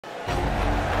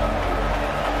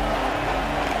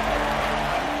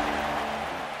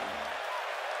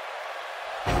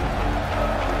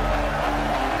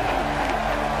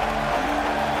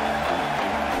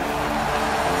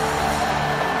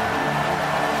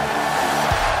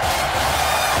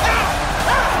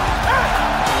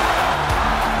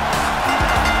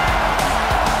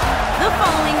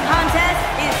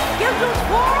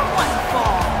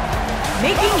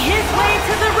Making his way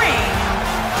to the ring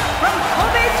from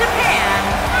Kobe, Japan,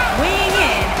 weighing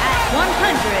in at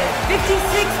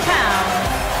 156 pounds,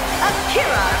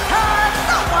 Akira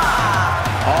Tozawa.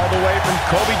 All the way from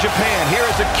Kobe, Japan, here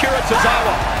is Akira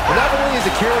Tozawa. Not only is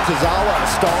Akira Tozawa a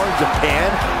star in Japan,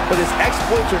 but his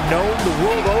exploits are known the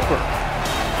world over.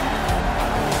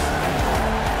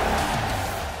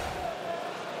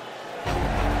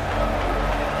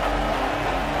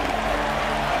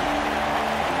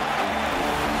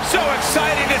 So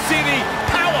exciting to see the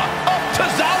power of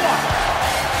Tozawa.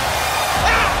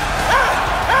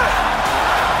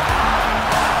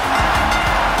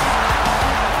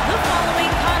 The following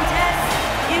contest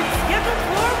is scheduled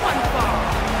for one fall.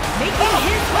 Making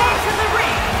his way to the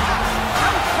ring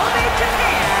from Kobe,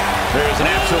 Japan. There's an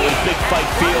absolutely big fight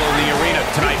feel in the arena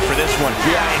tonight for this one.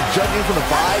 Yeah, and judging from the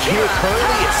vibe here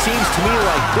currently, it seems to me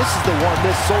like this is the one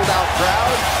this sold-out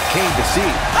crowd came to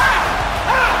see.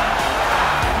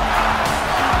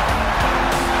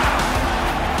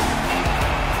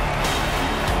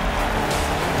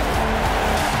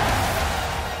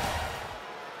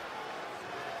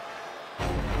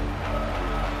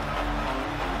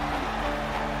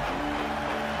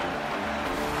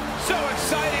 So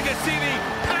exciting to see the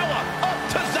power of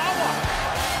Tozawa.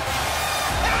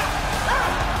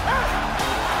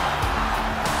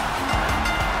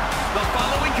 The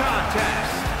following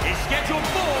contest is scheduled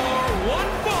for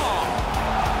one fall.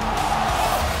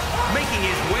 Making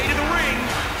his way to the ring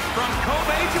from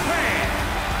Kobe, Japan,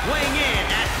 weighing in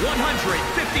at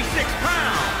 156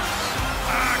 pounds,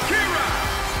 Akira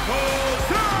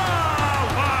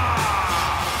Tozawa.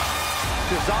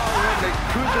 Tozawa won the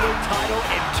Cruiserweight title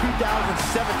in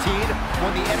 2017,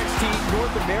 won the NXT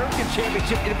North American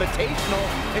Championship Invitational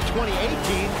in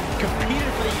 2018, competed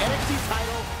for the NXT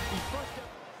title.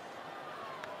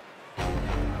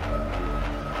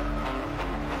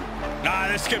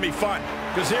 This is going to be fun,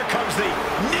 because here comes the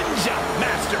Ninja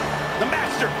Master, the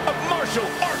Master of Martial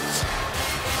Arts.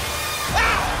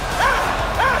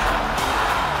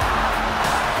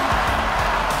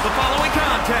 The following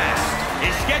contest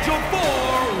is scheduled for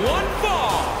one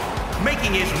fall.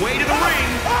 Making his way to the ring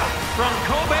from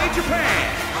Kobe, Japan,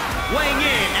 weighing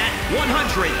in at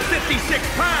 156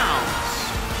 pounds,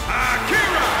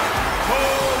 Akira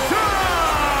Tozawa.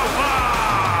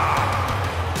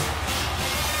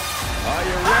 Are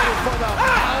you ready for the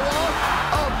power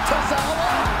of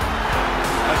Tozawa?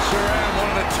 I sure am. One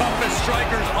of the toughest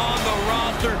strikers on the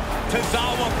roster.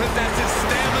 Tozawa possesses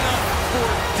stamina for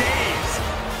days.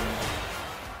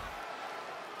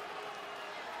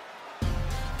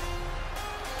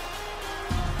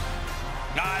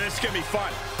 This is going to be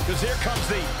fun, because here comes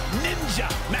the Ninja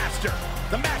Master,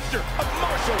 the Master of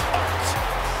Martial Arts.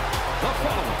 The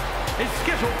following is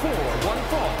scheduled for one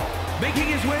fall. Making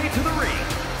his way to the ring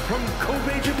from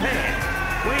Kobe, Japan,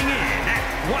 weighing in at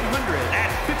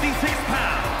 156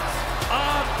 pounds,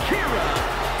 Akira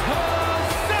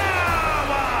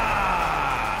Tozawa!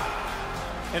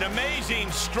 An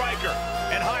amazing striker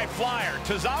and high flyer.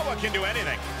 Tozawa can do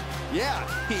anything. Yeah,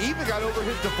 he even got over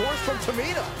his divorce from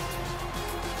Tamina.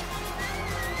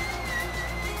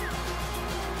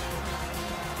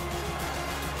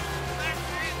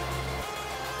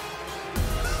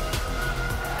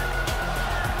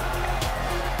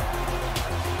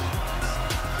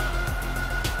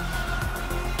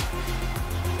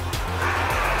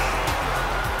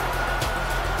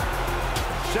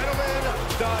 Gentlemen,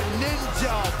 the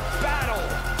Ninja Battle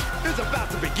is about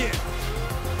to begin.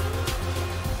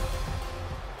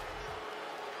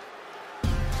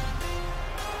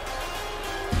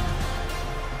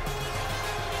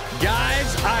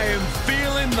 Guys, I am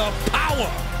feeling the power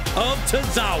of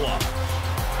Tozawa.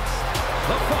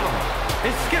 The following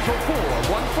is scheduled for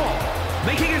one fall.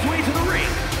 Making his way to the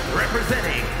ring,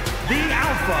 representing the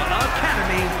Alpha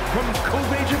Academy from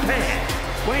Kobe, Japan,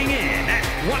 weighing in at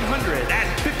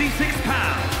 156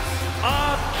 pounds,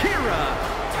 Akira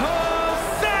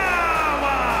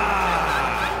Tozawa!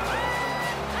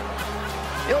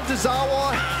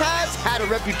 Tozawa has had a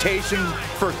reputation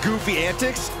for goofy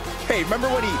antics. Hey, remember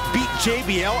when he beat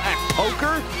JBL at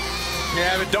poker?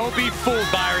 Yeah, but don't be fooled,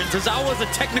 Byron. Tozawa's a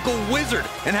technical wizard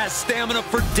and has stamina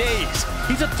for days.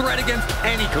 He's a threat against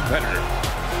any competitor.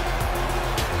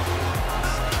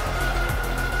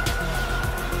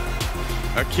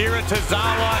 Akira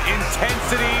Tozawa,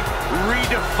 intensity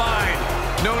redefined.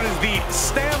 Known as the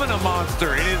stamina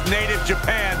monster in his native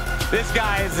Japan. This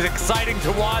guy is exciting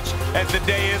to watch as the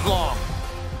day is long.